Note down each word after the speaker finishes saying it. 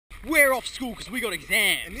we're off school because we got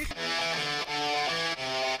exams.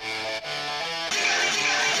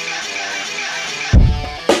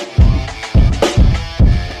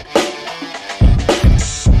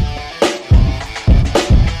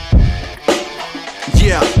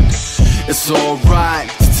 Yeah, it's alright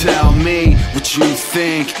to tell me what you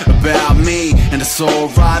think about me, and it's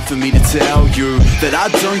alright for me to tell you that I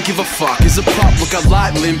don't give a fuck. As a pop, look, I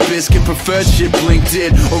like Limp Bizkit, preferred shit Blink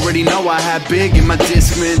did. Already know I had big in my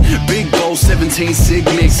Discman. Big bowl, 17 sig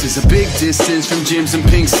mixes, a big distance from gyms and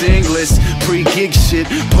pink singlets. Pre-gig shit,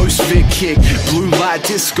 post-fit kick, blue light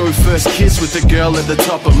disco, first kiss with the girl at the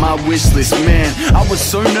top of my wish list. Man, I was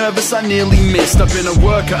so nervous I nearly missed. I've been a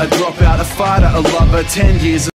worker, a dropout, a fighter, a lover, 10 years